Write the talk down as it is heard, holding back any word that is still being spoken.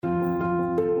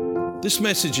This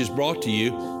message is brought to you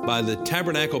by the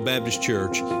Tabernacle Baptist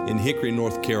Church in Hickory,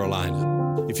 North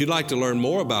Carolina. If you'd like to learn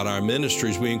more about our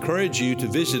ministries, we encourage you to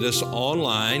visit us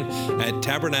online at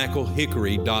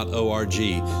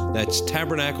tabernaclehickory.org. That's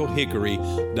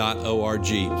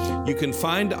tabernaclehickory.org. You can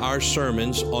find our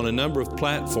sermons on a number of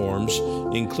platforms,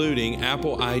 including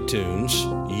Apple iTunes,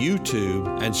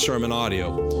 YouTube, and Sermon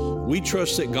Audio. We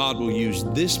trust that God will use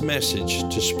this message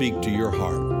to speak to your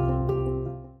heart.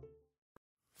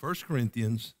 1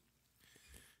 Corinthians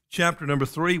chapter number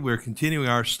 3, we're continuing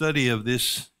our study of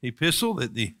this epistle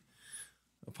that the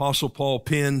Apostle Paul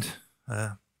penned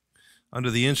under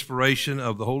the inspiration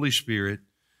of the Holy Spirit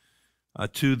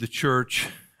to the church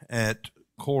at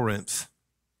Corinth.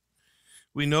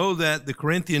 We know that the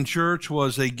Corinthian church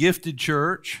was a gifted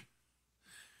church.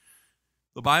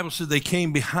 The Bible said they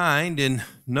came behind in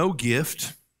no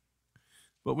gift.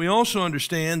 But we also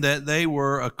understand that they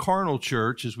were a carnal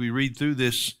church. As we read through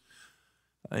this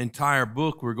entire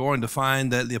book, we're going to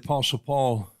find that the Apostle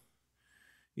Paul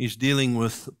is dealing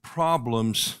with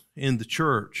problems in the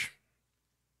church.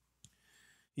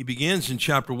 He begins in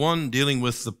chapter 1 dealing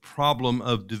with the problem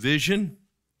of division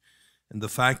and the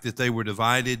fact that they were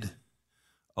divided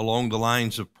along the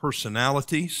lines of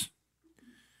personalities,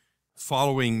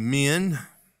 following men,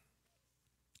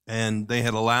 and they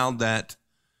had allowed that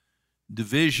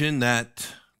division,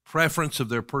 that preference of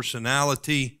their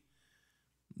personality,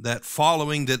 that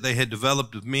following that they had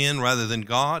developed of men rather than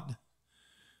God,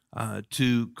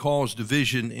 to cause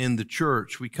division in the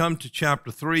church. We come to chapter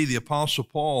 3, the Apostle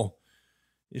Paul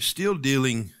is still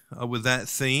dealing with that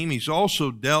theme. He's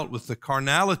also dealt with the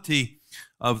carnality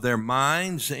of their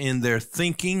minds and their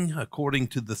thinking according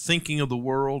to the thinking of the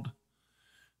world.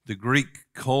 The Greek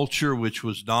culture, which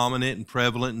was dominant and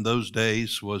prevalent in those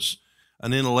days, was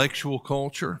an intellectual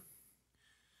culture,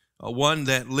 one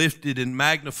that lifted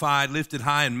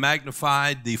high and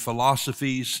magnified the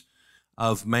philosophies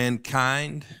of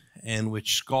mankind and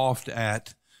which scoffed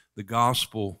at the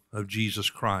gospel of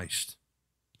Jesus Christ.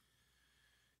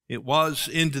 It was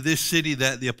into this city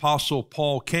that the Apostle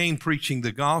Paul came preaching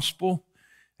the gospel,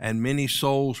 and many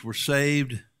souls were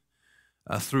saved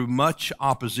through much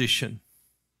opposition.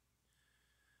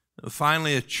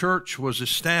 Finally, a church was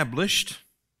established,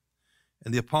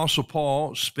 and the Apostle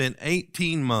Paul spent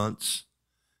 18 months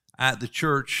at the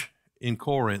church in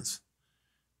Corinth.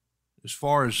 As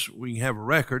far as we have a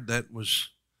record, that was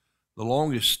the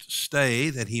longest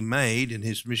stay that he made in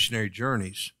his missionary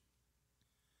journeys.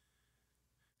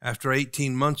 After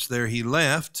 18 months there, he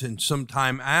left, and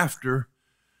sometime after,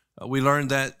 we learned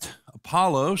that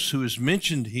Apollos, who is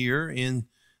mentioned here in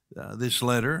this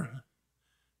letter,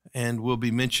 and will be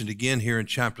mentioned again here in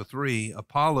chapter 3,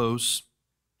 Apollos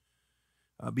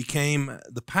became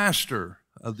the pastor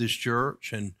of this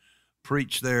church and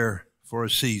preached there for a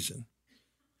season.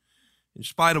 In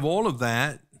spite of all of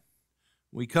that,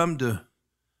 we come to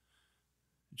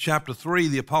chapter 3,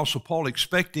 the Apostle Paul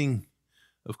expecting,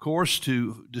 of course,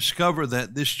 to discover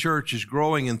that this church is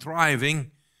growing and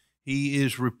thriving. He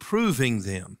is reproving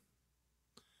them.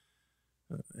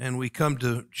 And we come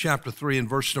to chapter 3 and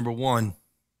verse number 1,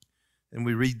 and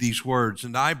we read these words,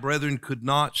 "And I, brethren, could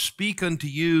not speak unto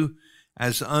you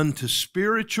as unto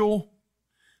spiritual,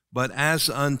 but as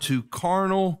unto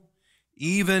carnal,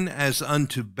 even as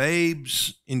unto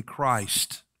babes in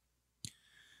Christ.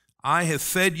 I have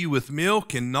fed you with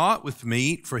milk and not with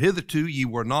meat, for hitherto ye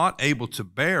were not able to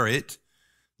bear it,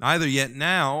 neither yet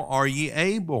now are ye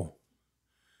able.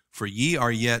 For ye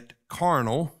are yet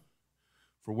carnal.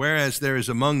 For whereas there is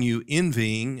among you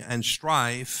envying and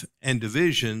strife and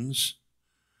divisions,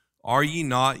 are ye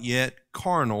not yet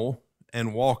carnal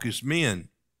and walk as men?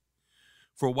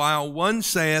 For while one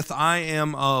saith, I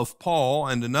am of Paul,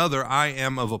 and another, I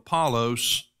am of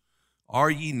Apollos, are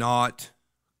ye not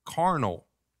carnal?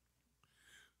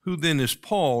 Who then is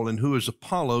Paul, and who is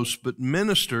Apollos, but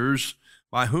ministers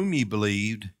by whom ye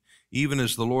believed, even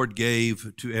as the Lord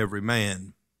gave to every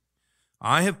man?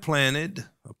 I have planted,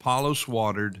 Apollos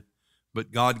watered,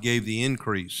 but God gave the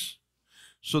increase.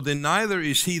 So then neither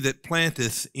is he that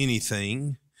planteth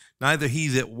anything, neither he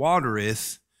that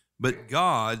watereth, but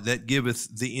God that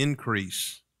giveth the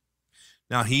increase.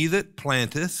 Now he that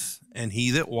planteth and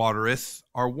he that watereth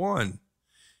are one,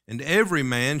 and every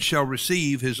man shall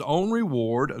receive his own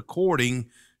reward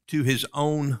according to his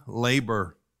own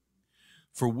labor.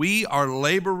 For we are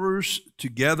laborers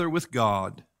together with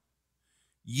God.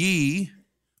 Ye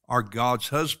are God's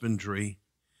husbandry,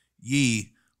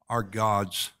 ye are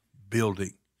God's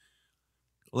building."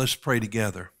 Let's pray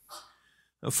together.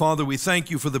 Father, we thank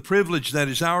you for the privilege that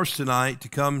is ours tonight to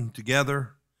come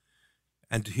together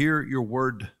and to hear your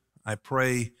word. I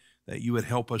pray that you would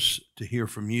help us to hear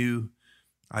from you.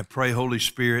 I pray, Holy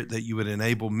Spirit, that you would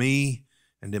enable me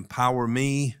and empower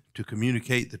me to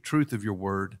communicate the truth of your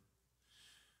word.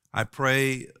 I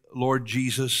pray, Lord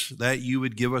Jesus, that you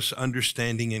would give us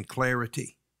understanding and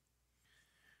clarity,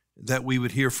 that we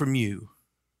would hear from you.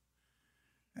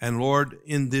 And Lord,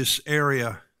 in this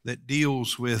area that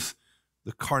deals with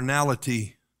the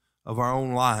carnality of our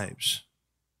own lives,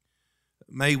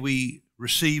 may we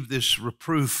receive this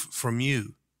reproof from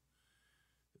you.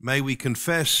 May we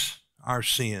confess our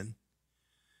sin,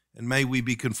 and may we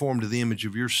be conformed to the image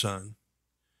of your Son.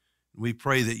 We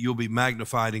pray that you'll be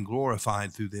magnified and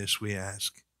glorified through this, we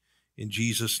ask. In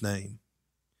Jesus' name,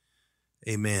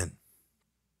 amen.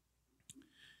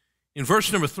 In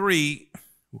verse number 3,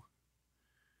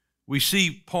 we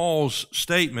see Paul's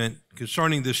statement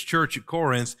concerning this church at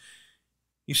Corinth.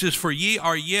 He says, "For ye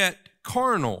are yet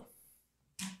carnal."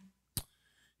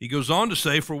 He goes on to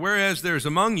say, "For whereas there is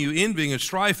among you envying and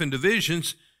strife and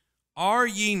divisions, are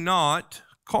ye not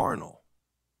carnal?"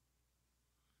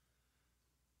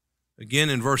 Again,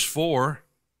 in verse 4,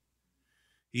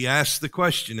 he asks the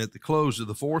question at the close of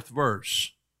the 4th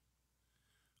verse,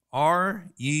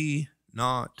 "Are ye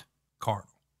not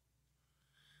carnal?"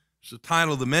 It's the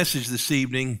title of the message this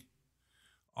evening,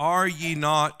 "Are ye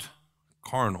not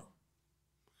carnal?"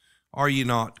 Are ye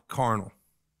not carnal?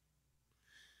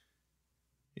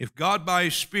 If God by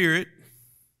His Spirit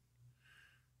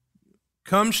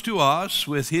comes to us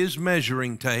with His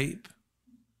measuring tape,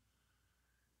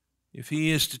 if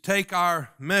He is to take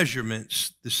our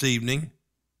measurements this evening,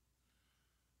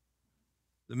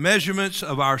 the measurements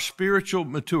of our spiritual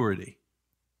maturity,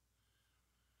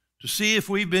 to see if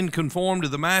we've been conformed to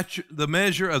the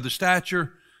measure of the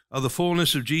stature of the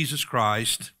fullness of Jesus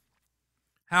Christ,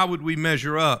 how would we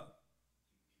measure up?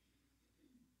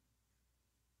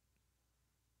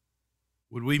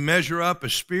 Would we measure up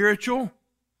as spiritual,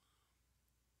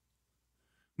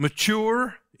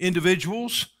 mature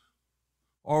individuals,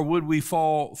 or would we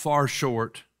fall far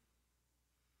short?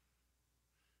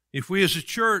 If we as a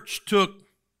church took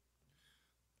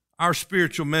our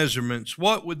spiritual measurements,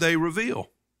 what would they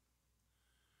reveal?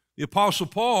 The Apostle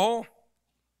Paul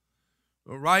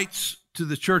writes to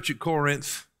the church at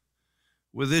Corinth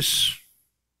with this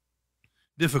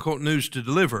difficult news to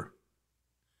deliver.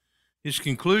 His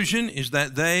conclusion is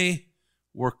that they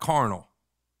were carnal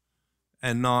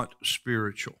and not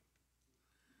spiritual.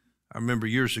 I remember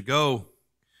years ago,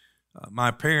 my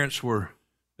parents were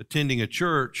attending a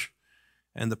church,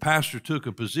 and the pastor took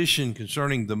a position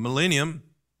concerning the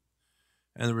millennium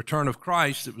and the return of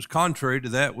Christ that was contrary to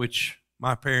that which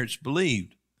my parents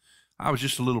believed. I was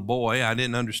just a little boy. I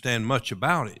didn't understand much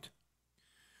about it.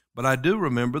 But I do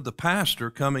remember the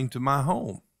pastor coming to my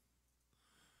home.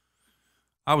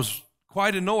 I was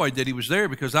quite annoyed that he was there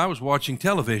because I was watching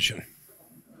television.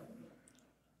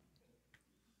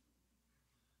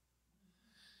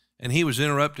 And he was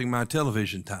interrupting my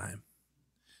television time.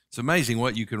 It's amazing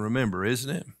what you can remember, isn't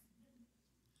it?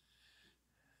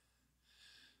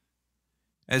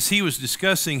 As he was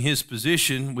discussing his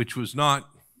position, which was not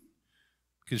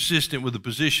consistent with the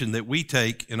position that we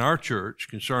take in our church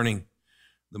concerning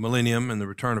the millennium and the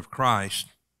return of Christ,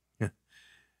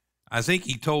 I think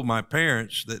he told my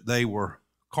parents that they were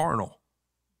carnal.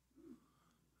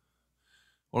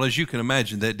 Well, as you can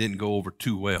imagine, that didn't go over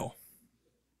too well.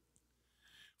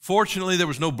 Fortunately, there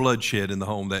was no bloodshed in the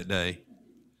home that day.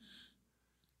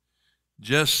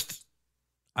 Just,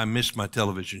 I missed my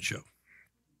television show.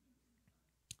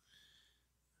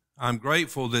 I'm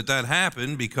grateful that that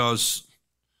happened because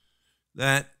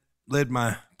that led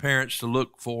my parents to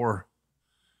look for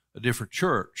a different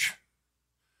church.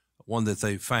 One that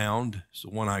they found is the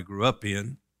one I grew up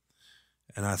in,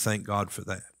 and I thank God for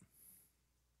that.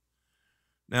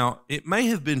 Now, it may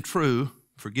have been true,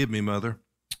 forgive me, Mother,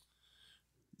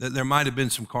 that there might have been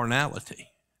some carnality.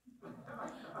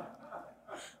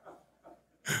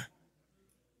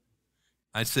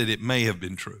 I said it may have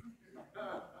been true.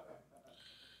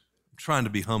 I'm trying to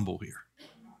be humble here.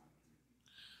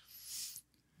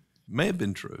 It may have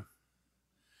been true.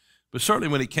 But certainly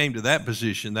when it came to that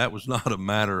position, that was not a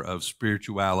matter of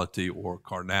spirituality or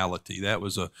carnality. That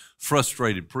was a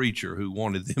frustrated preacher who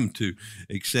wanted them to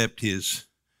accept his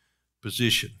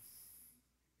position.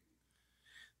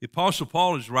 The Apostle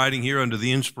Paul is writing here under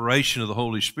the inspiration of the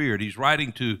Holy Spirit. He's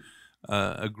writing to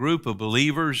a group of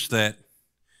believers that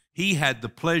he had the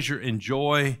pleasure and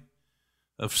joy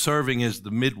of serving as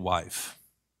the midwife,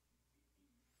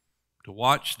 to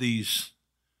watch these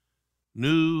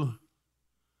newly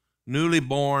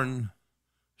born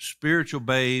spiritual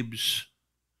babes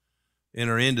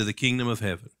enter into the kingdom of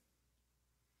heaven.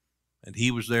 And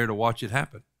he was there to watch it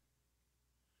happen.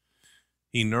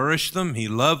 He nourished them. He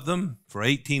loved them. For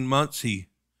 18 months, he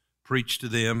preached to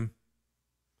them.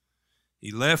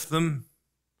 He left them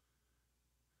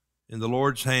in the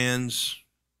Lord's hands,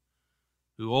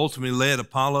 who ultimately led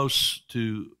Apollos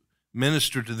to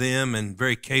minister to them, and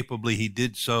very capably he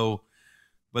did so.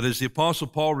 But as the Apostle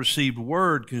Paul received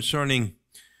word concerning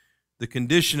the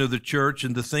condition of the church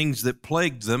and the things that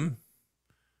plagued them,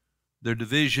 their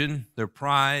division, their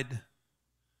pride,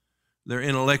 their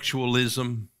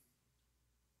intellectualism,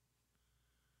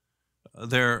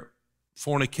 their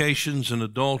fornications and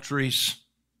adulteries,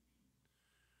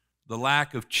 the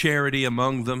lack of charity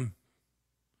among them,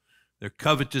 their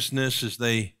covetousness as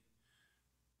they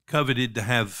coveted to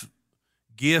have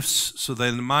gifts so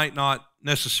they might not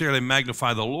necessarily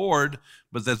magnify the Lord,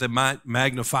 but that they might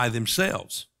magnify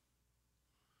themselves.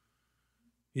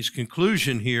 His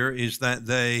conclusion here is that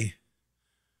they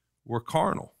were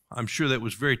carnal. I'm sure that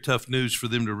was very tough news for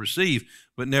them to receive,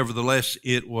 but nevertheless,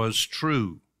 it was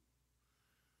true.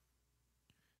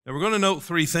 Now, we're going to note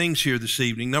three things here this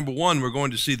evening. Number one, we're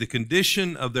going to see the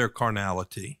condition of their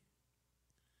carnality.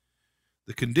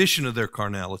 The condition of their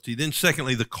carnality. Then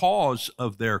secondly, the cause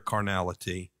of their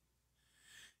carnality.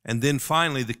 And then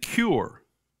finally, the cure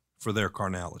for their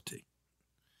carnality.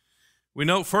 We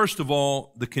note, first of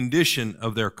all, the condition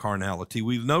of their carnality.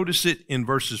 We notice it in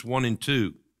verses 1 and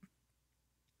 2.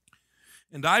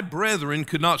 And I, brethren,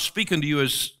 could not speak unto you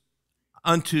as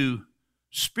unto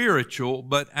spiritual,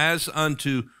 but as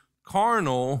unto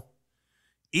carnal,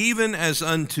 even as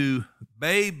unto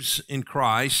babes in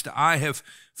Christ. I have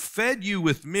fed you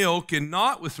with milk and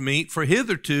not with meat, for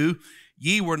hitherto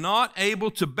ye were not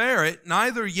able to bear it,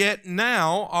 neither yet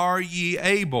now are ye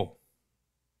able.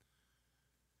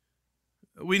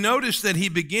 We notice that he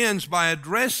begins by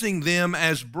addressing them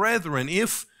as brethren.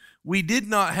 If we did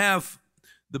not have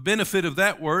the benefit of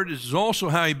that word, this is also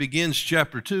how he begins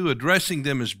chapter 2, addressing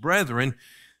them as brethren.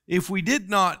 If we did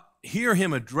not hear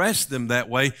him address them that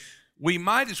way, we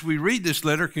might, as we read this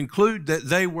letter, conclude that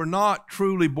they were not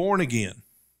truly born again,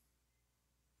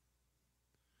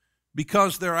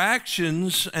 because their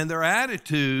actions and their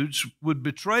attitudes would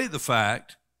betray the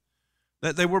fact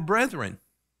that they were brethren.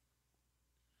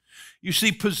 You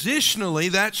see, positionally,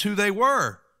 that's who they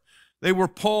were. They were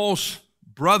Paul's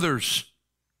brothers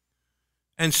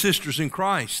and sisters in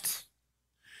Christ.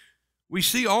 We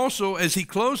see also, as he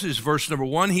closes verse number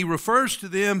 1, he refers to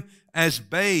them as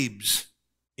babes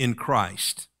in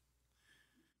Christ.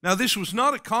 Now, this was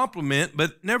not a compliment,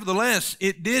 but nevertheless,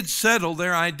 it did settle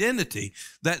their identity,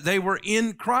 that they were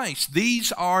in Christ.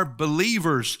 These are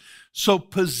believers. So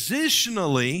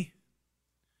positionally,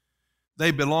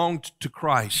 they belonged to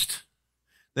Christ.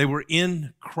 They were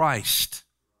in Christ.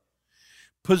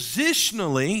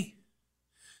 Positionally,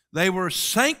 they were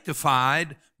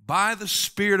sanctified by the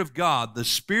Spirit of God. The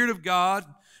Spirit of God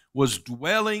was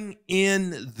dwelling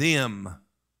in them.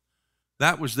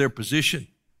 That was their position.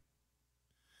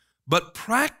 But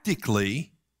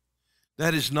practically,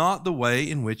 that is not the way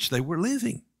in which they were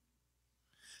living.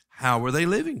 How were they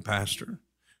living, Pastor?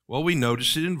 Well, we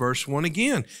notice it in verse 1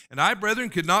 again. And I, brethren,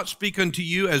 could not speak unto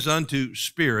you as unto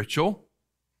spiritual,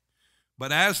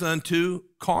 but as unto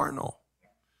carnal.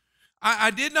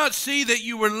 I did not see that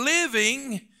you were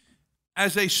living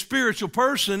as a spiritual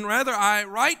person. Rather, I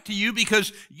write to you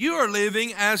because you are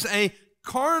living as a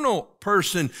carnal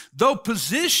person. Though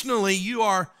positionally you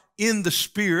are in the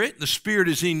Spirit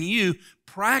is in you,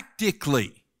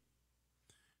 practically,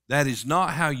 that is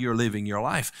not how you're living your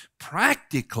life.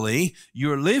 Practically,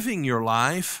 you're living your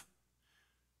life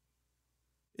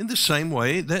in the same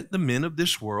way that the men of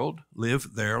this world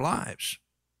live their lives.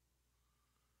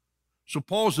 So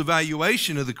Paul's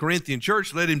evaluation of the Corinthian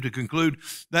church led him to conclude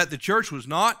that the church was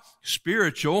not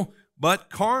spiritual, but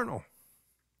carnal.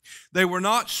 They were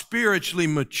not spiritually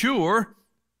mature.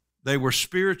 They were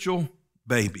spiritual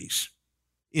babies,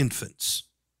 infants.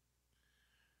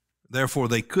 Therefore,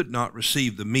 they could not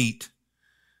receive the meat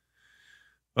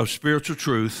of spiritual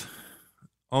truth,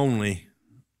 only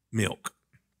milk.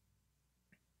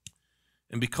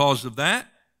 And because of that,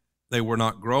 they were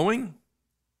not growing.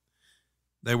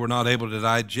 They were not able to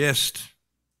digest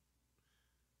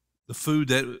the food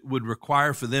that would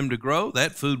require for them to grow.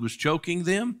 That food was choking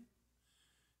them,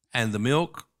 and the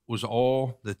milk was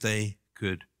all that they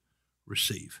could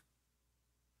receive.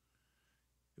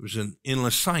 It was an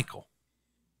endless cycle.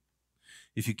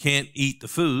 If you can't eat the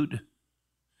food,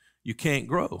 you can't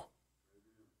grow.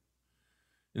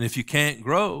 And if you can't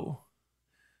grow,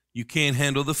 you can't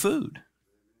handle the food.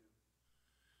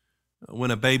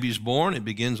 When a baby's born, it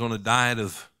begins on a diet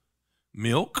of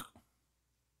milk,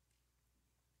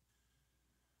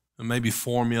 and maybe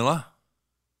formula.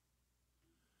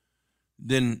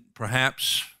 then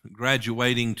perhaps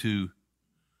graduating to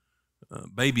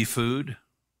baby food.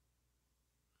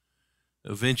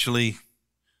 Eventually,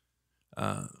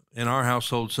 in our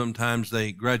household, sometimes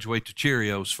they graduate to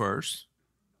Cheerios first,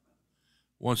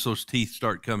 once those teeth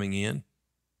start coming in.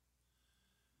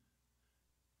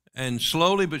 And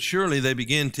slowly but surely they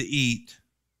begin to eat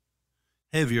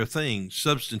heavier things,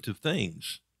 substantive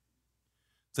things,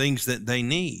 things that they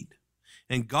need.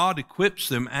 And God equips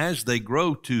them as they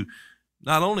grow to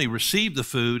not only receive the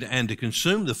food and to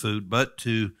consume the food, but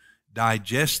to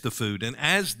digest the food. And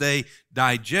as they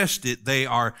digest it, they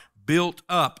are built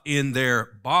up in their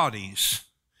bodies.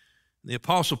 The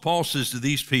Apostle Paul says to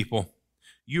these people,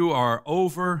 you are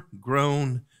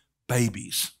overgrown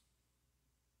babies.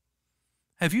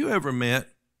 Have you ever met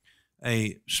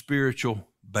a spiritual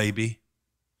baby?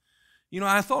 You know,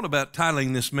 I thought about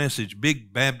titling this message,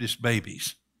 Big Baptist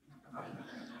Babies.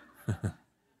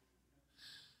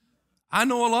 I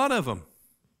know a lot of them.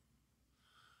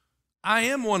 I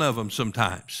am one of them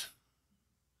sometimes.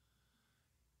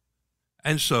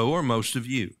 And so are most of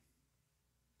you.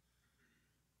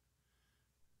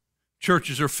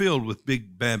 Churches are filled with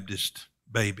Big Baptist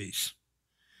babies.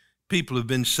 People have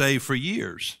been saved for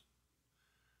years,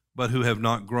 but who have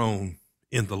not grown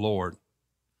in the Lord.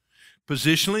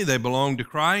 Positionally, they belong to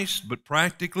Christ, but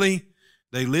practically,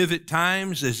 they live at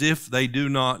times as if they do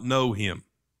not know Him.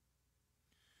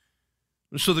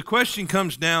 And so the question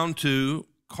comes down to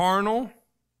carnal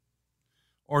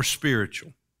or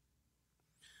spiritual.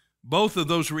 Both of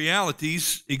those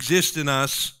realities exist in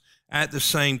us at the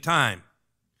same time.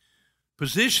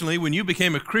 Positionally, when you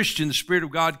became a Christian, the Spirit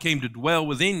of God came to dwell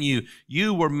within you.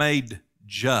 You were made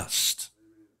just.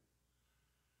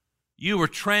 You were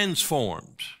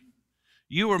transformed.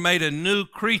 You were made a new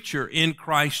creature in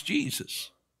Christ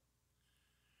Jesus.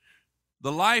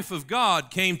 The life of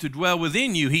God came to dwell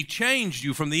within you. He changed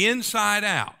you from the inside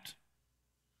out.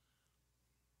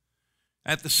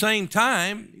 At the same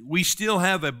time, we still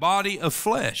have a body of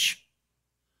flesh.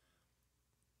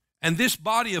 And this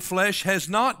body of flesh has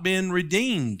not been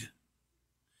redeemed.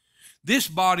 This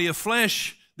body of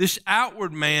flesh, this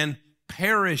outward man,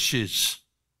 perishes.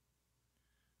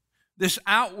 This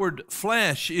outward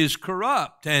flesh is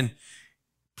corrupt and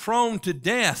prone to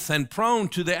death and prone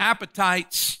to the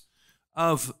appetites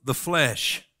of the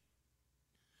flesh.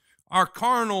 Our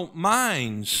carnal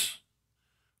minds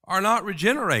are not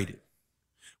regenerated.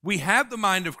 We have the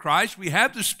mind of Christ, we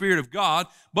have the Spirit of God,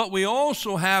 but we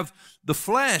also have the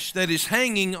flesh that is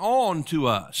hanging on to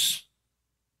us.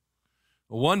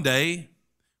 One day,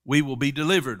 we will be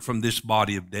delivered from this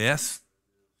body of death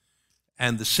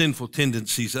and the sinful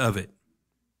tendencies of it.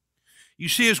 You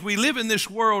see, as we live in this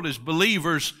world as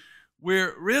believers,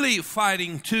 we're really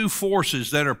fighting two forces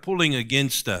that are pulling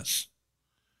against us.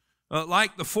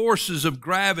 Like the forces of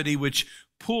gravity which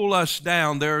pull us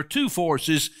down, there are two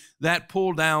forces that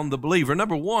pull down the believer.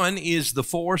 Number one is the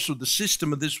force or the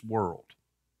system of this world.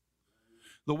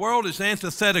 The world is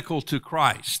antithetical to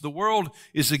Christ. The world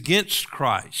is against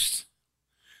Christ.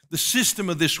 The system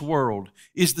of this world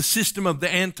is the system of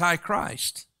the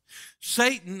Antichrist.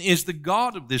 Satan is the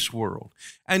god of this world,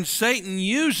 and Satan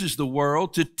uses the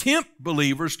world to tempt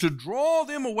believers to draw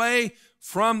them away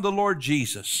from the Lord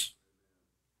Jesus.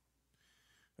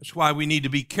 That's why we need to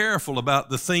be careful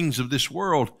about the things of this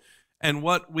world and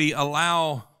what we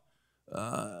allow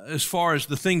as far as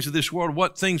the things of this world,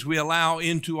 what things we allow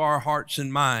into our hearts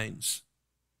and minds.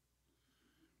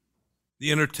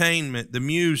 The entertainment, the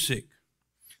music,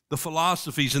 the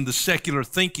philosophies and the secular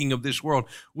thinking of this world,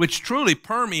 which truly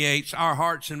permeates our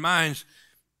hearts and minds,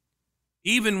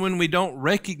 even when we don't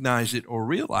recognize it or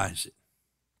realize it.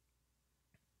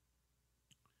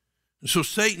 And so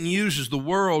Satan uses the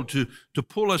world to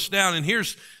pull us down. And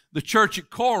here's the church at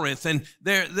Corinth, and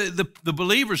the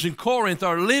believers in Corinth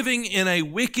are living in a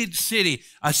wicked city,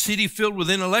 a city filled with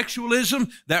intellectualism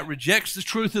that rejects the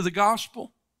truth of the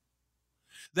gospel,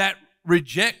 that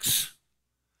rejects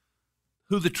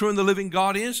who the true and the living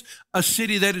God is, a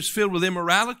city that is filled with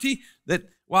immorality, that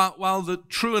while the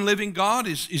true and living God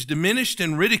is diminished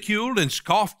and ridiculed and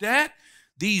scoffed at,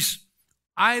 these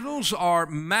idols are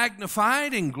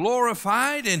magnified and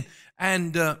glorified,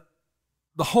 and the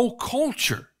whole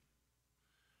culture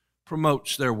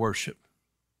promotes their worship.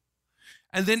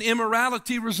 And then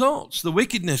immorality results. The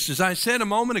wickedness, as I said a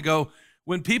moment ago,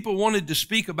 when people wanted to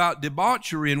speak about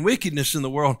debauchery and wickedness in the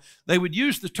world, they would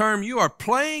use the term, you are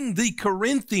playing the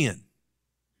Corinthian.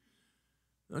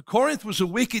 Corinth was a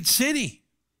wicked city.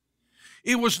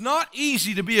 It was not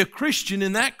easy to be a Christian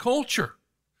in that culture.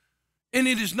 And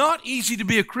it is not easy to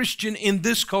be a Christian in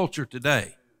this culture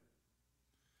today.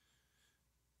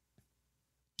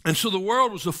 And so the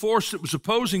world was a force that was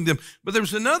opposing them. But there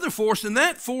was another force, and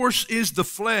that force is the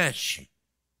flesh.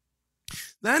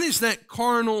 That is that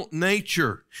carnal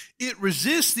nature. It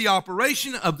resists the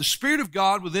operation of the Spirit of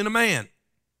God within a man.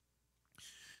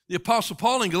 The Apostle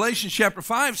Paul in Galatians chapter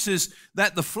 5 says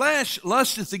that the flesh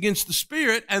lusteth against the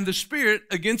Spirit, and the Spirit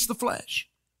against the flesh.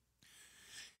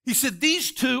 He said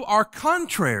these two are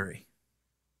contrary.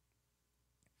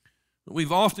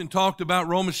 We've often talked about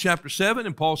Romans chapter 7,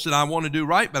 and Paul said, I want to do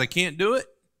right, but I can't do it.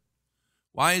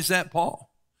 Why is that,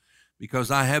 Paul?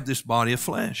 Because I have this body of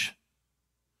flesh.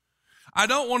 I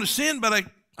don't want to sin, but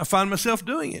I find myself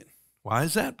doing it. Why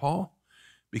is that, Paul?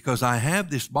 Because I have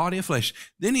this body of flesh.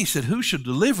 Then he said, who shall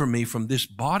deliver me from this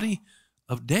body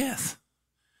of death?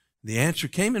 The answer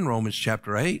came in Romans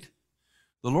chapter 8.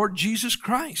 The Lord Jesus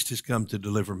Christ has come to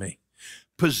deliver me.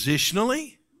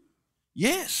 Positionally,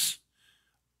 yes.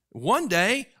 One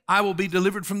day, I will be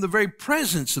delivered from the very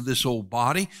presence of this old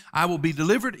body. I will be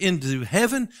delivered into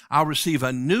heaven. I'll receive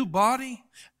a new body,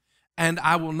 and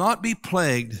I will not be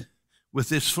plagued with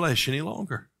this flesh any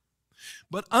longer.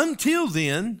 But until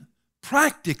then,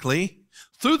 practically,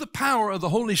 through the power of the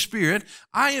Holy Spirit,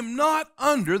 I am not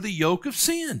under the yoke of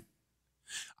sin.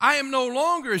 I am no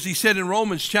longer, as he said in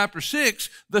Romans chapter 6,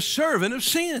 the servant of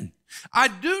sin. I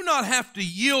do not have to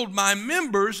yield my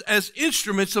members as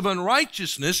instruments of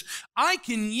unrighteousness. I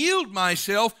can yield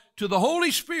myself to the Holy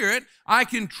Spirit. I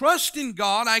can trust in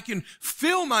God. I can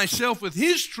fill myself with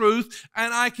His truth,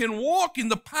 and I can walk in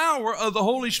the power of the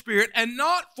Holy Spirit and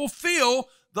not fulfill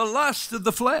the lust of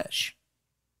the flesh.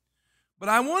 But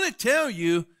I want to tell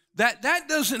you that that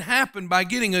doesn't happen by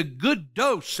getting a good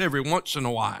dose every once in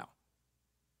a while.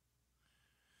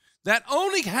 That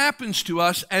only happens to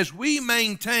us as we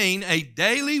maintain a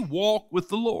daily walk with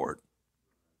the Lord.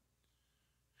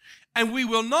 And we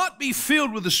will not be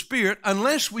filled with the Spirit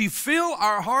unless we fill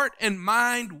our heart and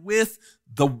mind with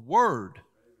the Word.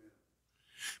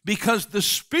 Because the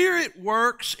Spirit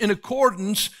works in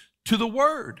accordance to the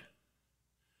Word.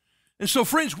 And so,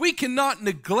 friends, we cannot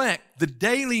neglect the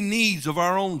daily needs of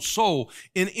our own soul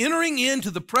in entering into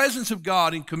the presence of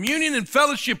God, in communion and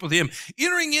fellowship with Him,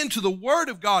 entering into the Word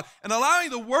of God and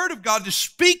allowing the Word of God to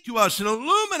speak to us and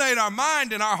illuminate our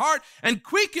mind and our heart and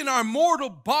quicken our mortal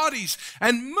bodies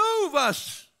and move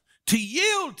us to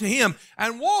yield to Him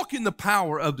and walk in the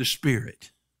power of the Spirit.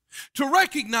 To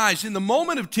recognize in the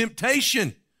moment of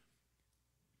temptation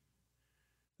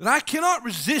that I cannot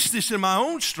resist this in my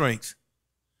own strength.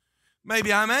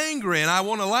 Maybe I'm angry and I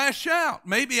want to lash out.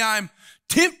 Maybe I'm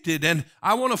tempted and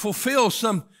I want to fulfill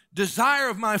some desire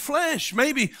of my flesh.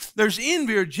 Maybe there's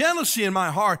envy or jealousy in my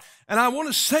heart and I want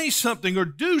to say something or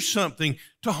do something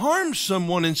to harm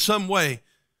someone in some way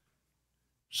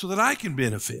so that I can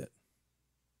benefit.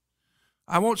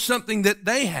 I want something that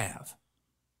they have.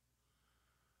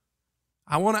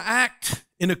 I want to act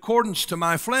in accordance to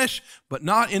my flesh, but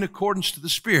not in accordance to the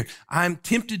Spirit. I'm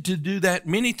tempted to do that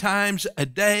many times a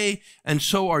day, and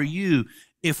so are you.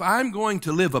 If I'm going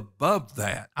to live above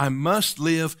that, I must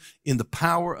live in the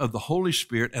power of the Holy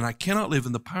Spirit, and I cannot live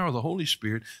in the power of the Holy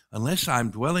Spirit unless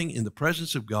I'm dwelling in the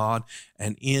presence of God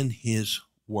and in His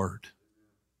Word.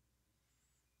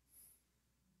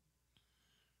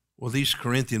 Well, these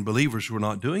Corinthian believers were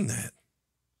not doing that.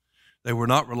 They were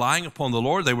not relying upon the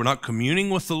Lord. They were not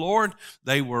communing with the Lord.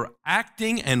 They were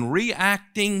acting and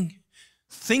reacting,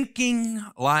 thinking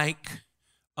like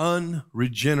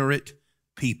unregenerate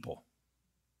people.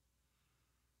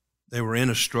 They were in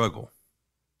a struggle.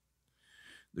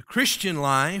 The Christian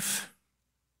life,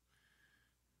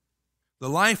 the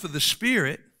life of the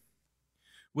Spirit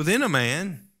within a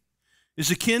man, is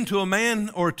akin to a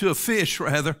man, or to a fish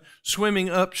rather, swimming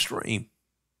upstream.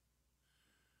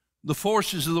 The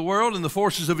forces of the world and the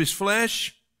forces of his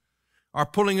flesh are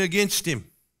pulling against him.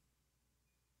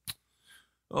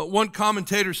 One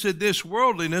commentator said this: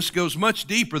 worldliness goes much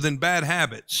deeper than bad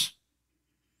habits.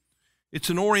 It's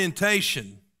an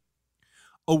orientation,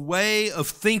 a way of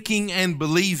thinking and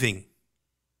believing.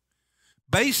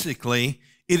 Basically,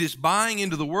 it is buying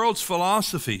into the world's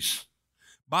philosophies,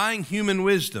 buying human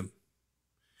wisdom.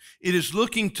 It is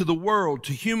looking to the world,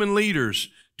 to human leaders,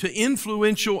 to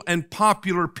influential and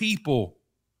popular people,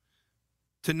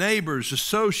 to neighbors,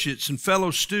 associates, and fellow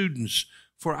students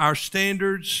for our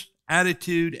standards,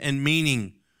 attitude, and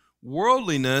meaning.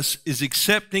 Worldliness is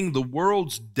accepting the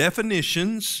world's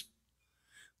definitions,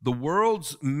 the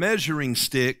world's measuring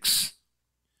sticks,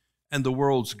 and the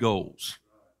world's goals.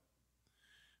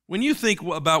 When you think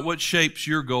about what shapes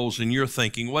your goals and your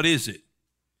thinking, what is it?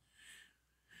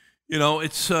 You know,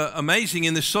 it's amazing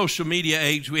in this social media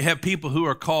age, we have people who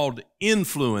are called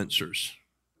influencers.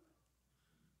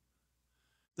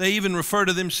 They even refer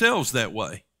to themselves that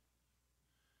way.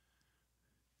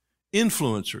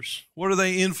 Influencers. What are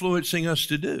they influencing us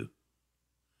to do?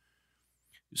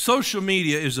 Social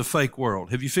media is a fake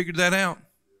world. Have you figured that out?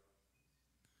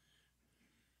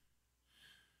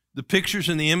 The pictures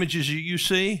and the images you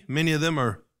see, many of them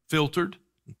are filtered,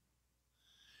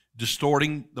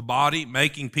 distorting the body,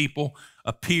 making people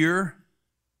appear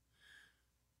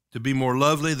to be more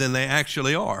lovely than they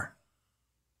actually are.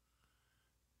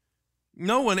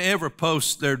 No one ever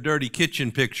posts their dirty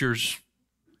kitchen pictures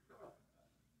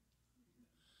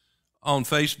on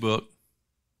Facebook.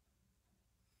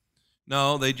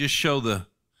 No, they just show the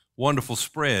wonderful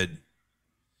spread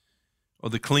or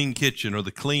the clean kitchen or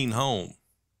the clean home.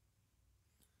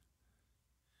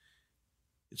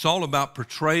 It's all about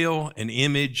portrayal and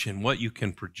image and what you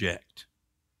can project.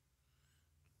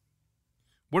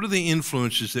 What are the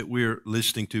influences that we're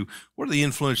listening to? What are the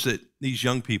influences that these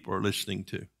young people are listening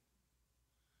to?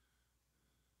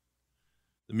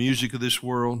 The music of this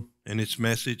world and its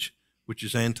message, which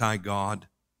is anti-God.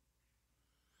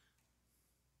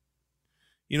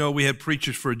 You know, we had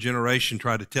preachers for a generation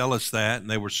try to tell us that, and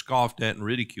they were scoffed at and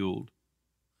ridiculed.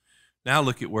 Now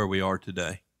look at where we are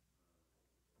today.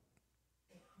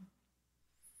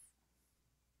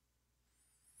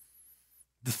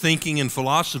 The thinking and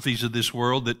philosophies of this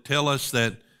world that tell us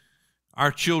that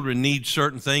our children need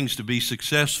certain things to be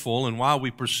successful, and while we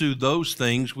pursue those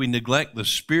things, we neglect the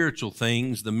spiritual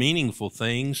things, the meaningful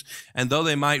things, and though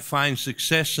they might find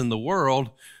success in the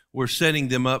world, we're setting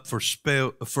them up for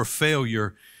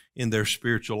failure in their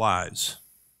spiritual lives.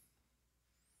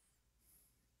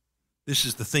 This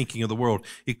is the thinking of the world.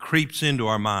 It creeps into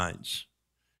our minds.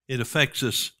 It affects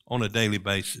us on a daily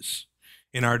basis.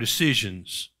 In our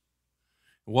decisions,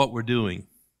 what we're doing,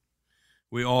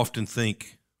 we often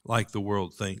think like the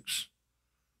world thinks.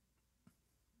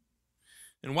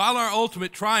 And while our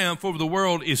ultimate triumph over the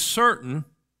world is certain,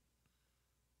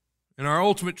 and our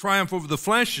ultimate triumph over the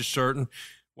flesh is certain,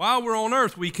 while we're on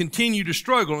earth, we continue to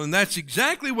struggle. And that's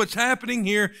exactly what's happening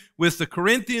here with the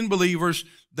Corinthian believers.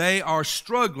 They are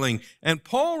struggling. And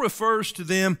Paul refers to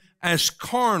them as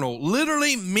carnal,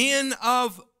 literally men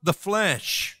of the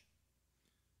flesh.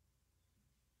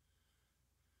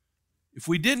 If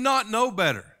we did not know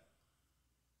better,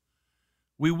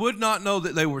 we would not know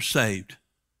that they were saved.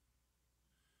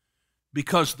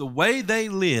 Because the way they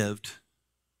lived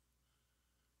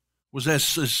was as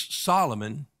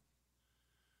Solomon,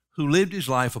 who lived his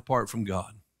life apart from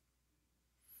God.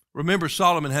 Remember,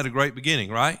 Solomon had a great beginning,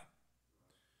 right?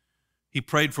 He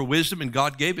prayed for wisdom and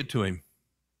God gave it to him.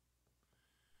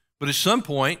 But at some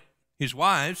point, his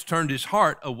wives turned his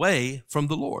heart away from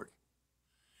the Lord.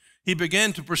 He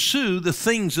began to pursue the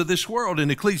things of this world.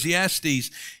 In Ecclesiastes,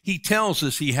 he tells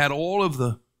us he had all of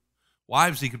the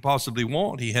wives he could possibly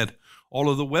want. He had all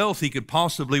of the wealth he could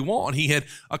possibly want. He had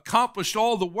accomplished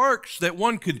all the works that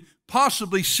one could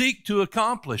possibly seek to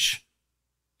accomplish.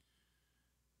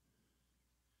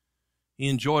 He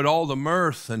enjoyed all the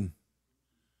mirth and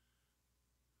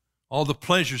all the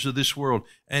pleasures of this world.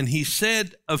 And he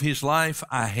said of his life,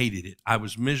 I hated it. I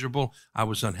was miserable. I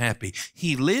was unhappy.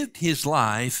 He lived his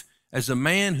life as a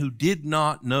man who did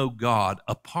not know God,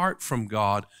 apart from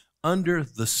God, under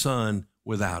the sun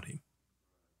without him.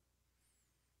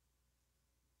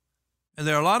 And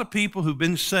there are a lot of people who've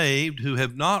been saved, who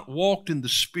have not walked in the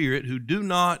Spirit, who do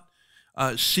not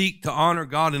seek to honor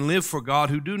God and live for God,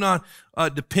 who do not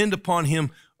depend upon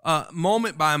Him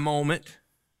moment by moment,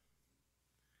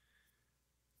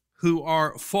 who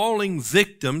are falling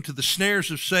victim to the snares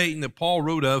of Satan that Paul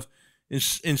wrote of in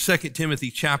 2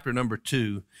 Timothy chapter number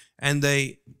 2. And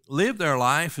they live their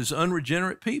life as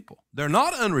unregenerate people. They're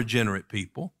not unregenerate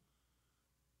people,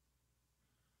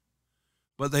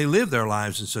 but they live their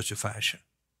lives in such a fashion.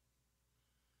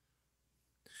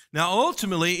 Now,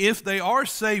 ultimately, if they are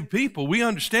saved people, we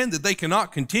understand that they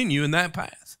cannot continue in that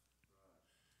path.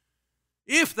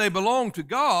 If they belong to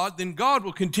God, then God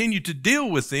will continue to deal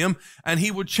with them and He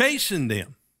will chasten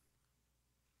them.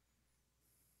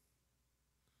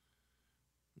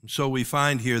 So we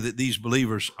find here that these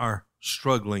believers are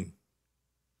struggling,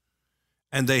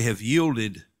 and they have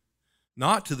yielded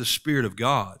not to the Spirit of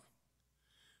God,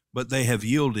 but they have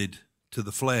yielded to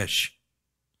the flesh.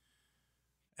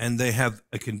 And they have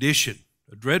a condition,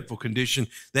 a dreadful condition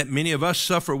that many of us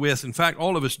suffer with. In fact,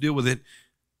 all of us deal with it,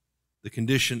 the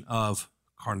condition of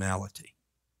carnality.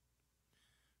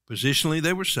 Positionally,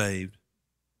 they were saved,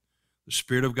 the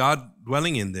Spirit of God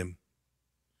dwelling in them.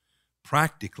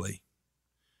 Practically,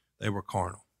 they were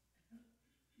carnal.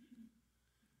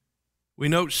 We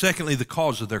note, secondly, the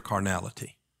cause of their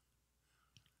carnality.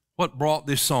 What brought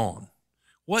this on?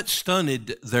 What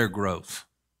stunted their growth?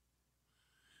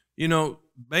 You know,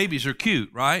 babies are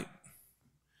cute, right?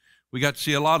 We got to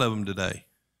see a lot of them today.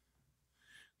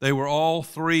 They were all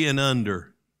 3 and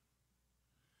under.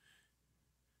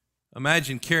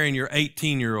 Imagine carrying your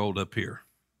 18-year-old up here,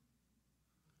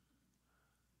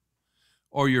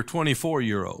 or your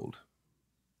 24-year-old,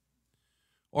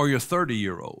 or your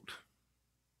 30-year-old.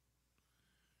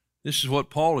 This is what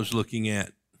Paul is looking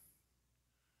at.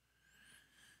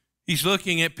 He's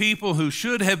looking at people who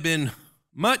should have been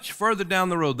much further down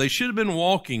the road. They should have been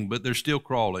walking, but they're still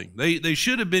crawling. They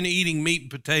should have been eating meat and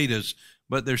potatoes,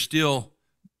 but they're still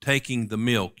taking the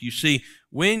milk. You see,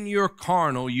 when you're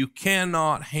carnal, you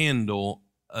cannot handle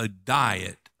a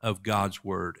diet of God's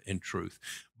word and truth.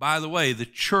 By the way, the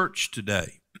church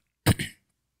today,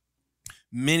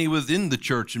 many within the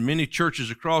church and many churches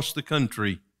across the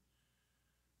country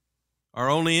are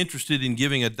only interested in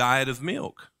giving a diet of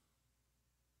milk.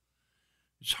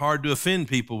 It's hard to offend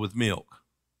people with milk,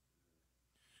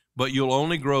 but you'll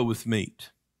only grow with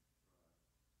meat.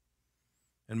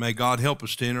 And may God help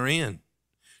us to enter in.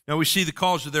 Now we see the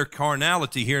cause of their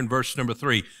carnality here in verse number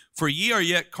 3. For ye are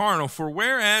yet carnal, for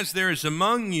whereas there is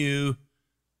among you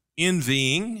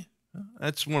envying,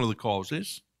 that's one of the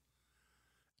causes,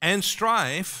 and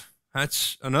strife,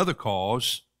 that's another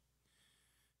cause,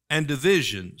 and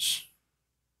divisions,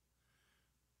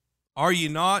 are ye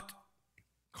not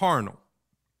carnal,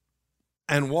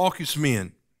 and walk as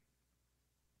men?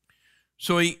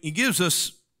 So he gives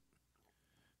us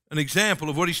an example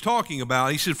of what he's talking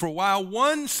about. He said, for while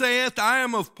one saith, I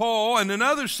am of Paul, and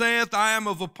another saith, I am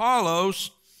of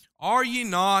Apollos, are ye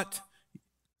not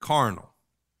carnal?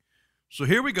 So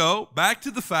here we go, back to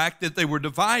the fact that they were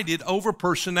divided over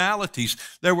personalities.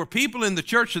 There were people in the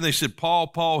church, and they said,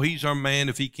 Paul, he's our man.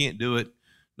 If he can't do it,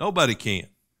 nobody can.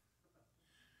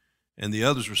 And the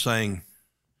others were saying,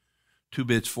 2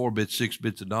 bits, 4 bits, 6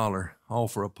 bits a dollar, all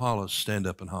for Apollos, stand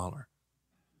up and holler.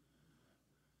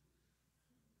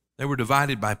 They were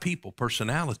divided by people,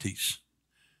 personalities.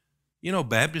 You know,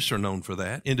 Baptists are known for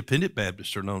that. Independent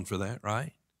Baptists are known for that,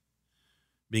 right?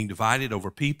 Being divided over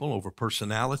people, over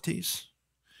personalities.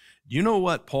 You know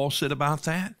what Paul said about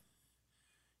that?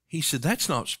 He said, that's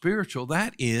not spiritual,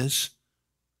 that is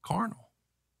carnal.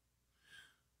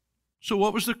 So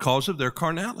what was the cause of their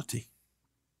carnality?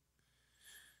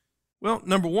 Well,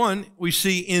 number one, we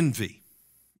see envy.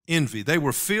 Envy. They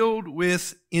were filled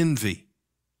with envy.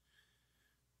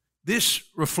 This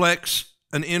reflects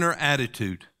an inner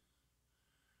attitude.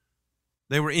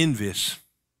 They were envious.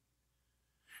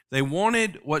 They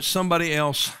wanted what somebody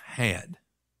else had.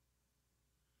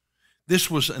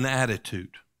 This was an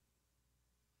attitude.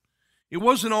 It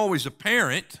wasn't always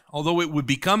apparent, although it would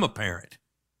become apparent.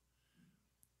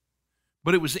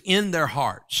 But it was in their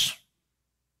hearts.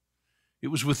 It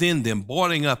was within them,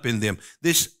 boiling up in them.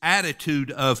 This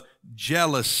attitude of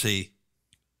jealousy.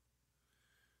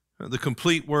 The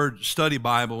Complete Word Study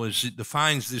Bible, it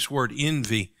defines this word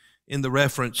envy in the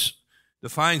reference,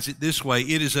 defines it this way.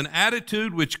 It is an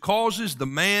attitude which causes the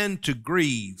man to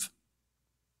grieve.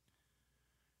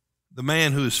 The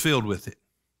man who is filled with it.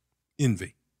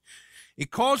 Envy.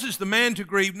 It causes the man to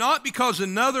grieve not because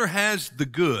another has the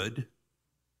good,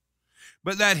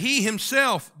 but that he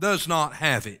himself does not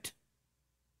have it,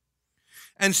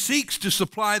 and seeks to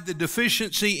supply the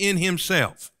deficiency in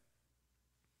himself.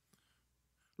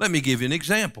 Let me give you an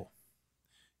example.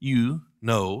 You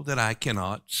know that I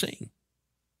cannot sing.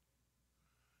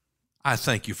 I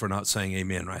thank you for not saying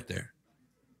amen right there.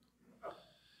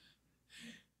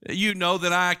 You know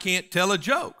that I can't tell a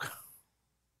joke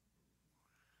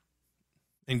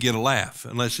and get a laugh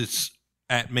unless it's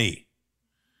at me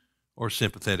or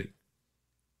sympathetic.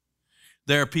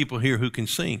 There are people here who can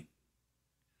sing.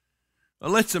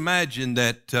 Well, let's imagine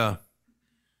that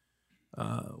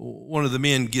one of the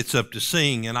men gets up to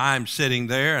sing, and I'm sitting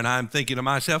there, and I'm thinking to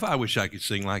myself, I wish I could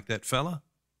sing like that fella.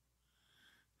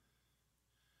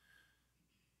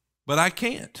 But I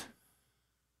can't.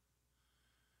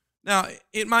 Now,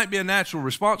 it might be a natural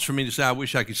response for me to say, I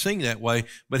wish I could sing that way,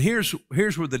 but here's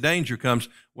where the danger comes.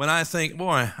 When I think,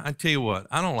 boy, I tell you what,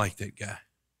 I don't like that guy.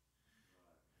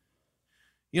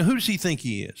 You know, who does he think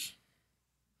he is?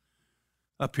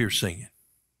 Up here singing.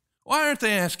 Why aren't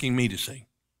they asking me to sing?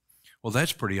 Well,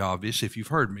 that's pretty obvious if you've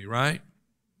heard me, right?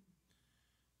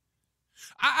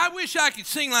 I wish I could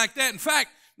sing like that. In fact,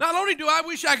 not only do I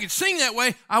wish I could sing that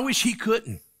way, I wish he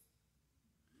couldn't.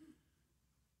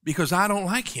 Because I don't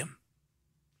like him.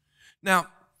 Now,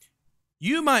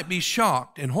 you might be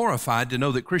shocked and horrified to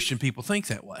know that Christian people think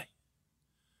that way.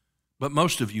 But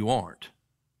most of you aren't.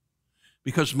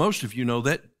 Because most of you know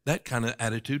that that kind of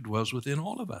attitude dwells within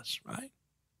all of us, right?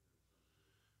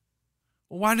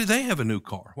 Well, why do they have a new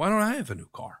car? Why don't I have a new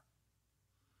car?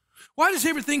 Why does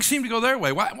everything seem to go their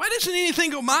way? Why doesn't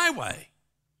anything go my way?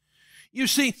 You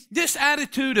see, this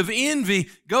attitude of envy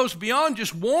goes beyond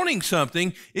just wanting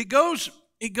something. It goes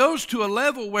to a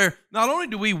level where not only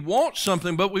do we want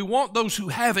something, but we want those who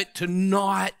have it to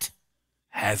not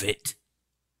have it.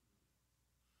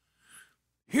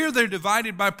 Here they're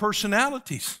divided by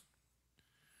personalities.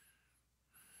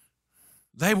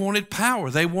 They wanted power.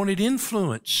 They wanted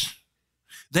influence.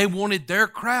 They wanted their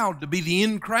crowd to be the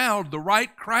in crowd, the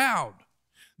right crowd,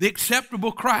 the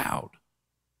acceptable crowd.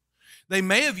 They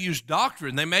may have used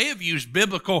doctrine. They may have used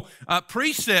biblical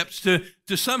precepts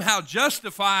to somehow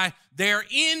justify their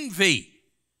envy.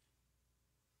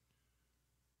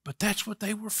 But that's what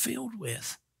they were filled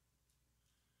with.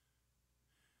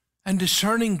 And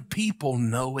discerning people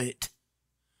know it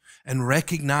and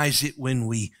recognize it when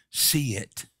we see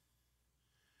it.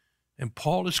 And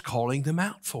Paul is calling them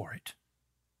out for it.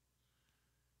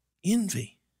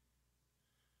 Envy.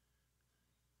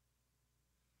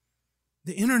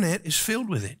 The internet is filled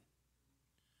with it.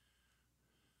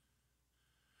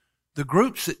 The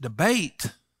groups that debate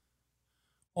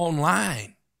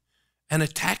online and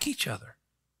attack each other,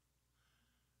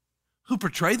 who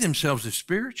portray themselves as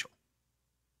spiritual,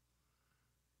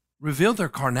 reveal their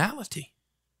carnality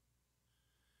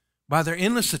by their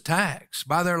endless attacks,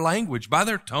 by their language, by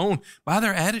their tone, by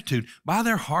their attitude, by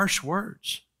their harsh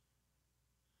words.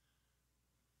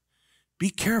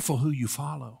 Be careful who you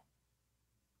follow.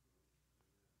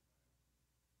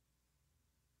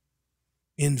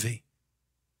 Envy.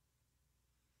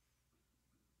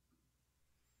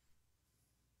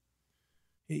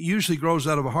 It usually grows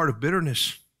out of a heart of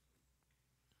bitterness.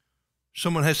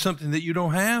 Someone has something that you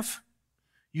don't have.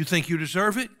 You think you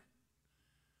deserve it.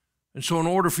 And so in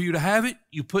order for you to have it,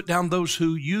 you put down those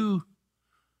who you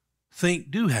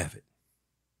think do have it.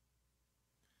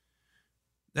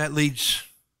 That leads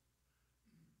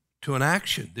to an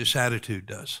action. This attitude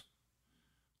does.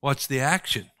 What's the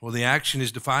action? Well, the action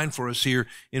is defined for us here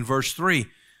in verse 3.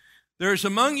 There's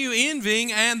among you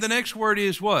envying, and the next word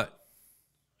is what?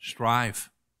 Strife.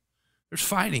 There's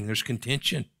fighting. There's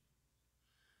contention.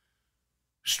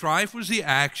 Strife was the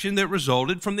action that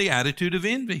resulted from the attitude of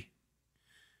envy.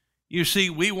 You see,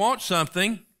 we want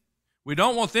something. We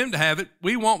don't want them to have it.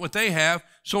 We want what they have.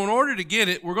 So in order to get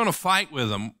it, we're going to fight with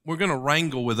them. We're going to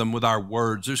wrangle with them with our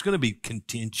words. There's going to be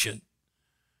contention.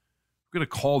 We're going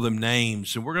to call them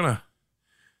names, and we're going to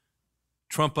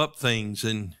trump up things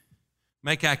and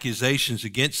make accusations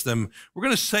against them. We're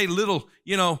going to say little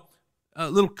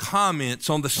comments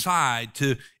on the side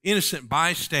to innocent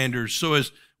bystanders so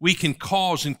as we can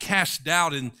cause and cast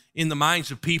doubt in the minds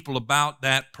of people about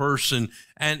that person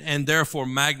and therefore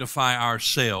magnify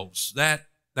ourselves.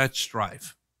 That's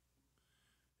strife.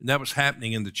 And that was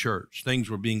happening in the church. Things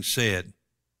were being said.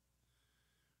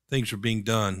 Things were being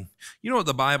done. You know what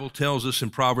the Bible tells us in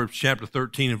Proverbs chapter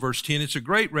 13 and verse 10? It's a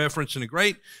great reference and a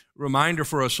great reminder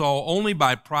for us all. Only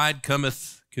by pride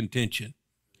cometh contention.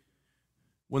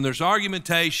 When there's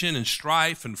argumentation and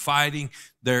strife and fighting,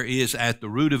 there is at the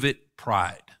root of it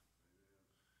pride.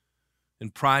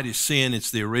 And pride is sin. It's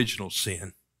the original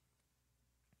sin.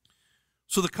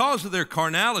 So the cause of their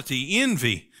carnality,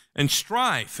 envy and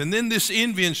strife. And then this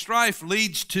envy and strife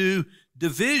leads to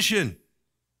division.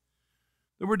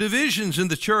 There were divisions in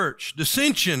the church,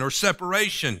 dissension or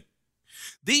separation.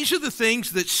 These are the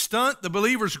things that stunt the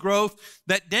believer's growth,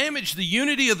 that damage the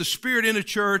unity of the Spirit in a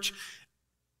church,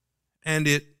 and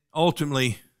it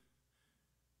ultimately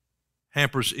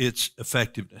hampers its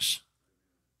effectiveness.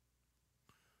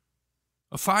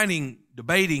 A fighting,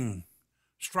 debating,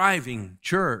 striving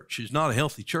church is not a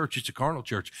healthy church. It's a carnal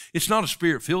church. It's not a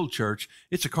Spirit-filled church.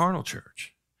 It's a carnal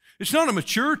church. It's not a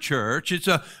mature church. It's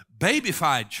a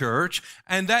babyfied church,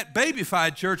 and that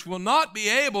babyfied church will not be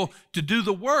able to do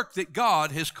the work that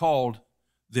God has called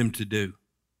them to do.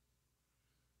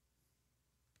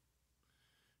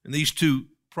 And these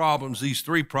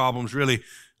three problems really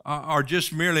are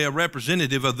just merely a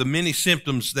representative of the many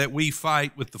symptoms that we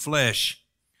fight with the flesh.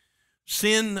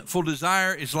 Sinful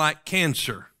desire is like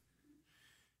cancer.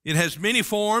 It has many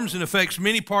forms and affects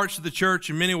many parts of the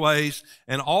church in many ways,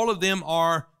 and all of them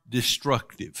are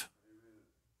destructive.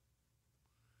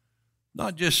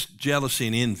 Not just jealousy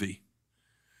and envy.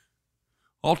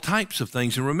 All types of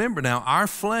things. And remember now, our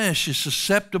flesh is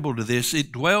susceptible to this.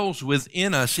 It dwells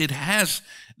within us. It has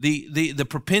the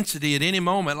propensity at any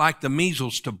moment, like the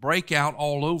measles, to break out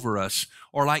all over us,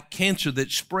 or like cancer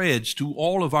that spreads to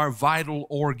all of our vital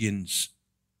organs.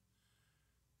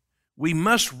 We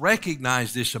must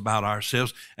recognize this about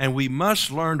ourselves, and we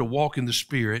must learn to walk in the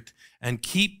Spirit and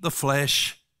keep the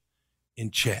flesh in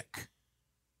check.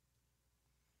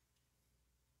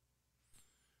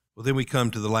 Well, then we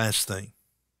come to the last thing,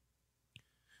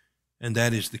 and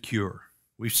that is the cure.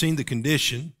 We've seen the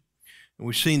condition, and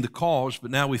we've seen the cause,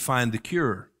 but now we find the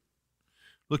cure.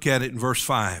 Look at it in verse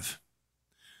 5.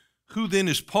 Who then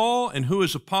is Paul and who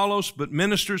is Apollos, but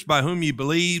ministers by whom ye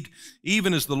believed,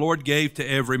 even as the Lord gave to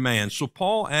every man? So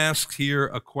Paul asks here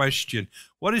a question.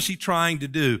 What is he trying to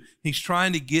do? He's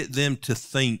trying to get them to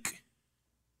think.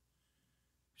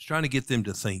 He's trying to get them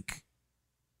to think.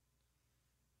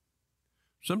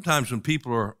 Sometimes when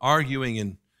people are arguing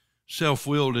and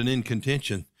self-willed and in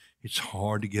contention, it's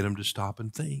hard to get them to stop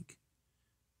and think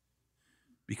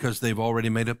because they've already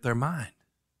made up their mind.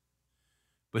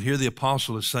 But here the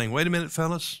apostle is saying, wait a minute,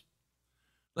 fellas.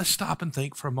 Let's stop and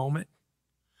think for a moment.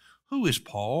 Who is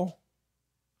Paul?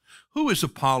 Who is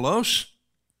Apollos?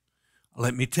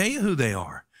 Let me tell you who they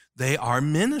are. They are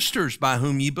ministers by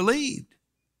whom ye believed,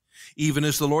 even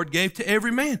as the Lord gave to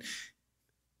every man.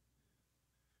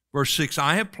 Verse 6,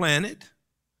 I have planted,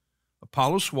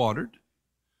 Apollos watered,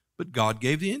 but God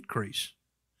gave the increase.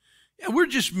 Yeah, we're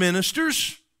just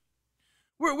ministers.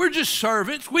 We're just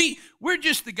servants. We're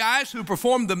just the guys who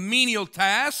perform the menial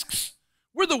tasks.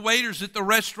 We're the waiters at the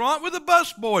restaurant. We're the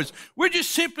bus boys. We're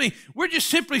just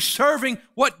simply serving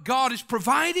what God has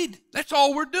provided. That's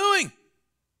all we're doing.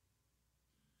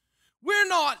 We're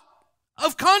not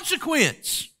of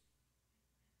consequence.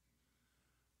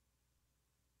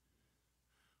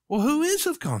 Well, who is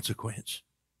of consequence?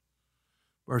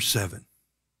 Verse 7.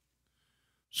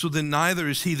 So then neither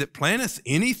is he that planteth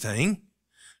anything,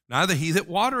 neither he that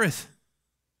watereth,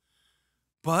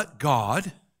 but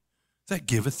God that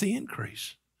giveth the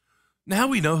increase. Now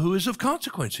we know who is of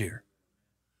consequence here.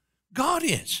 God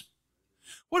is.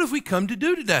 What have we come to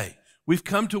do today? We've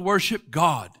come to worship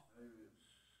God.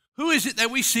 Who is it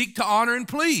that we seek to honor and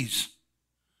please?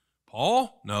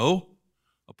 Paul? No.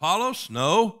 Apollos?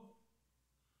 No.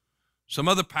 Some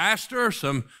other pastor,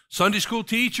 some Sunday school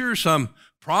teacher, some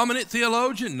prominent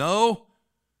theologian? No.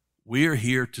 We're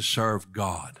here to serve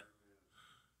God.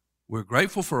 We're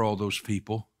grateful for all those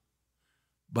people,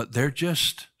 but they're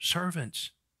just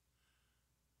servants.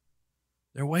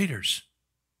 They're waiters.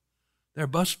 They're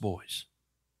busboys.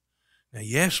 Now,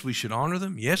 yes, we should honor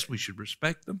them. Yes, we should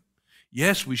respect them.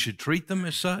 Yes, we should treat them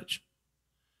as such.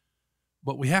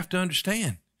 But we have to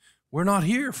understand, we're not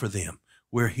here for them.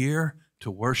 We're here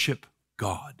to worship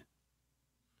God.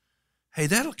 Hey,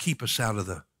 that'll keep us out of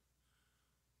the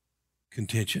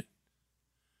contention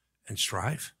and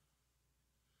strife.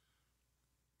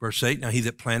 Verse 8, now he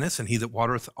that planteth and he that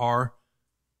watereth are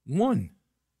one.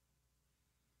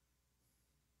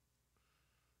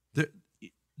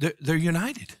 They're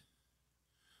united.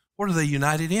 What are they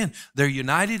united in? They're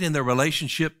united in their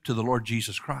relationship to the Lord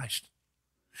Jesus Christ.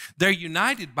 They're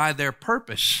united by their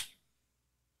purpose.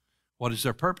 What is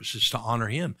their purpose? It's to honor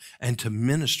Him and to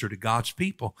minister to God's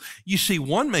people. You see,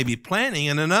 one may be planting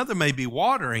and another may be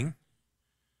watering,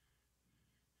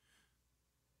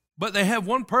 but they have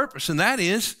one purpose, and that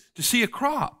is to see a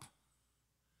crop.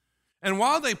 And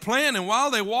while they plant and while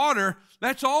they water,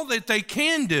 that's all that they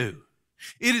can do.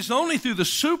 It is only through the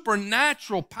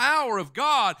supernatural power of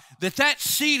God that that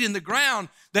seed in the ground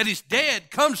that is dead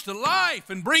comes to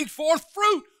life and brings forth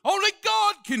fruit. Only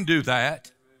God can do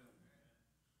that.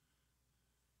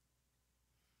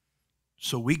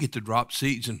 So we get to drop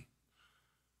seeds and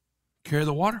carry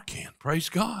the water can. Praise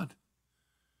God.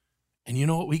 And you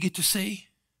know what we get to see?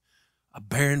 A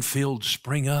barren field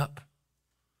spring up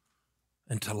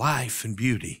into life and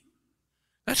beauty.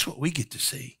 That's what we get to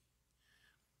see.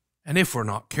 And if we're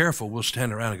not careful, we'll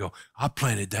stand around and go, I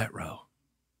planted that row.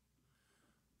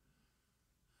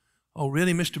 Oh,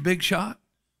 really, Mr. Big Shot?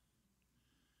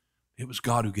 It was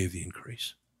God who gave the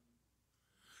increase.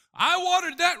 I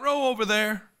watered that row over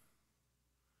there.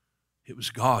 It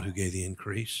was God who gave the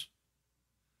increase.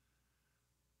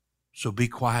 So be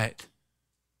quiet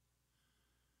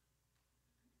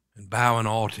and bow in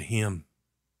awe to Him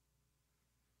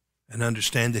and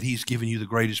understand that He's given you the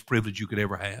greatest privilege you could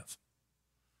ever have.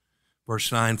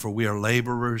 Verse 9, for we are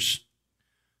laborers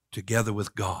together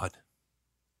with God.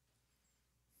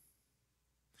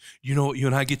 You know what you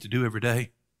and I get to do every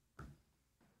day?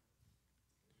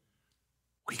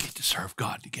 We get to serve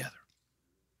God together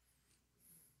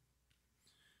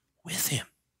with Him.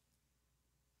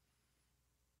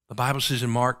 The Bible says in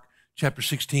Mark chapter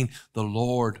 16, the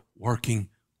Lord working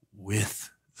with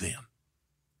them.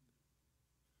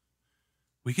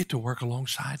 We get to work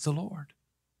alongside the Lord.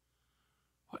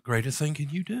 What greater thing can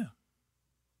you do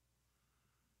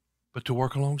but to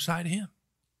work alongside Him?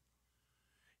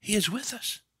 He is with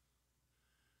us.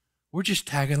 We're just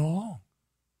tagging along.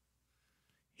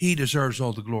 He deserves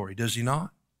all the glory, does He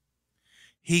not?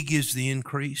 He gives the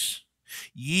increase.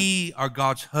 Ye are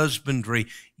God's husbandry.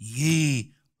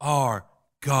 Ye are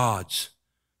God's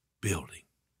building.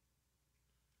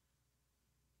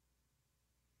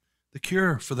 The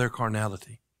cure for their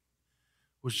carnality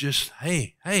was just,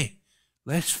 hey,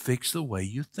 let's fix the way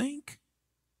you think.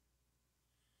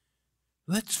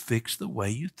 Let's fix the way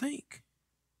you think.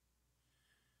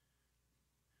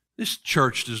 This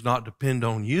church does not depend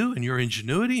on you and your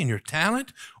ingenuity and your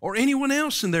talent or anyone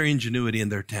else and their ingenuity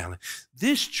and their talent.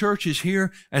 This church is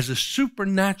here as a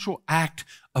supernatural act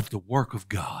of the work of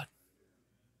God.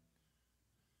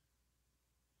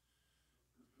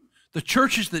 The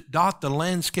churches that dot the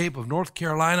landscape of North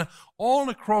Carolina all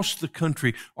across the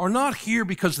country are not here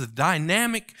because of the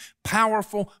dynamic,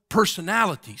 powerful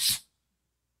personalities.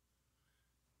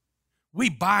 We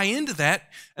buy into that,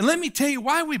 and let me tell you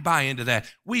why we buy into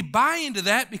that. We buy into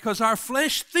that because our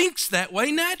flesh thinks that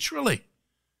way naturally.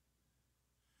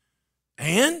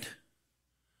 And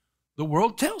the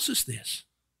world tells us this.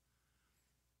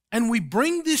 And we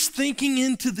bring this thinking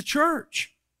into the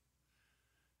church.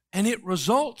 And it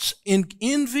results in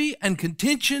envy and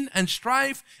contention and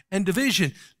strife and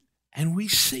division. And we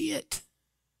see it.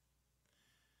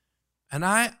 And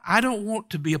I don't want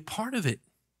to be a part of it.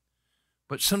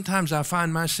 But sometimes I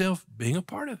find myself being a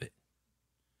part of it.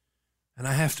 And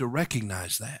I have to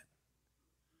recognize that.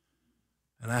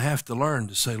 And I have to learn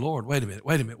to say, Lord, wait a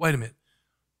minute.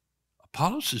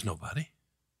 Apollos is nobody.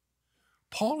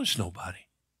 Paul is nobody.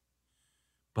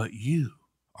 But you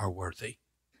are worthy.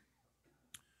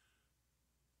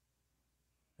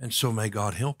 And so may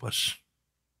God help us.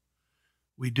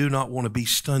 We do not want to be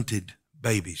stunted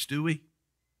babies, do we?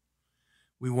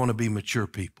 We want to be mature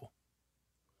people.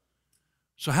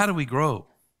 So how do we grow?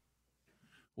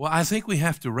 Well, I think we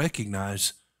have to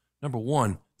recognize, number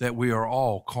one, that we are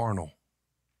all carnal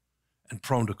and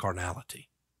prone to carnality.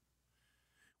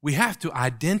 We have to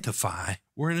identify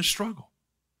we're in a struggle.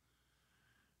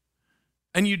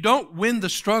 And you don't win the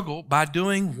struggle by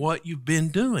doing what you've been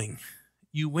doing.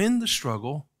 You win the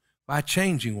struggle by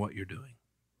changing what you're doing.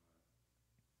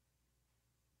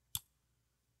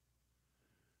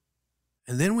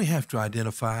 And then we have to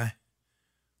identify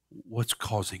what's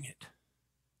causing it.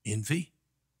 Envy,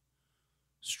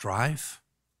 strife,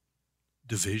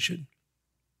 division,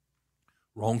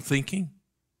 wrong thinking,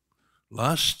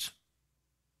 lust,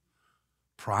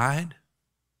 pride,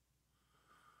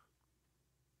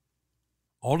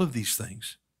 all of these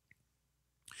things.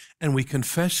 And we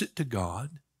confess it to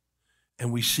God,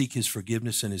 and we seek His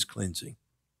forgiveness and His cleansing.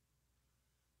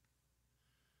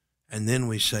 And then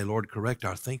we say, Lord, correct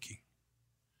our thinking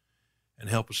and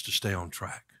help us to stay on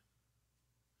track.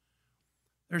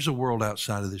 There's a world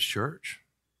outside of this church,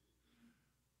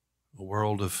 a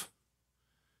world of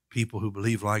people who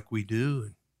believe like we do,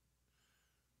 and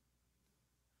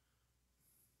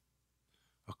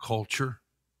a culture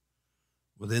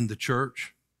within the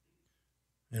church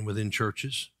and within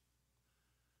churches.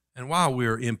 And while we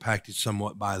are impacted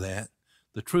somewhat by that,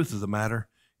 the truth of the matter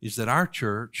is that our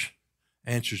church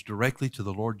answers directly to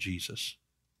the Lord Jesus.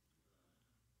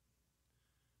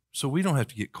 So we don't have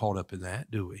to get caught up in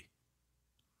that, do we?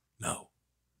 No.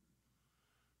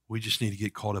 We just need to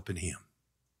get caught up in Him.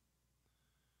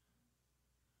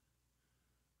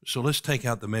 So let's take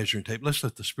out the measuring tape. Let's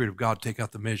let the Spirit of God take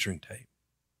out the measuring tape.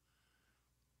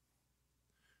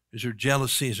 Is there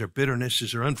jealousy? Is there bitterness?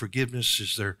 Is there unforgiveness?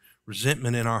 Is there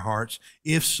resentment in our hearts?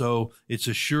 If so, it's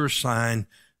a sure sign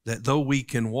that though we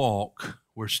can walk,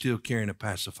 we're still carrying a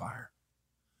pacifier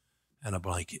and a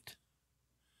blanket.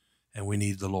 And we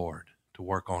need the Lord to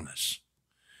work on us.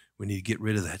 We need to get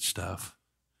rid of that stuff.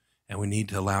 And we need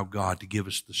to allow God to give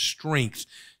us the strength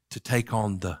to take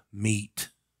on the meat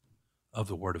of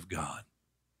the Word of God,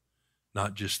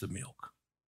 not just the milk.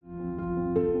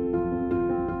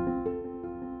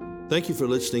 Thank you for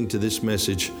listening to this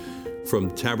message from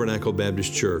Tabernacle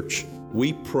Baptist Church.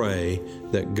 We pray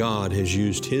that God has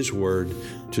used His Word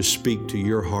to speak to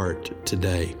your heart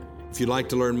today. If you'd like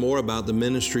to learn more about the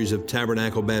ministries of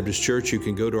Tabernacle Baptist Church, you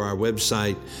can go to our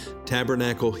website,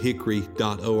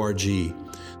 tabernaclehickory.org.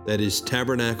 That is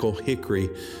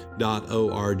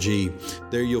tabernaclehickory.org.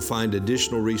 There you'll find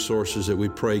additional resources that we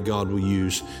pray God will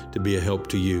use to be a help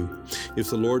to you. If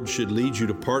the Lord should lead you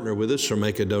to partner with us or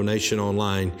make a donation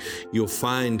online, you'll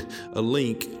find a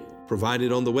link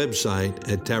provided on the website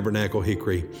at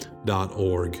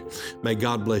tabernaclehickory.org. May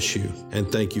God bless you, and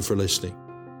thank you for listening.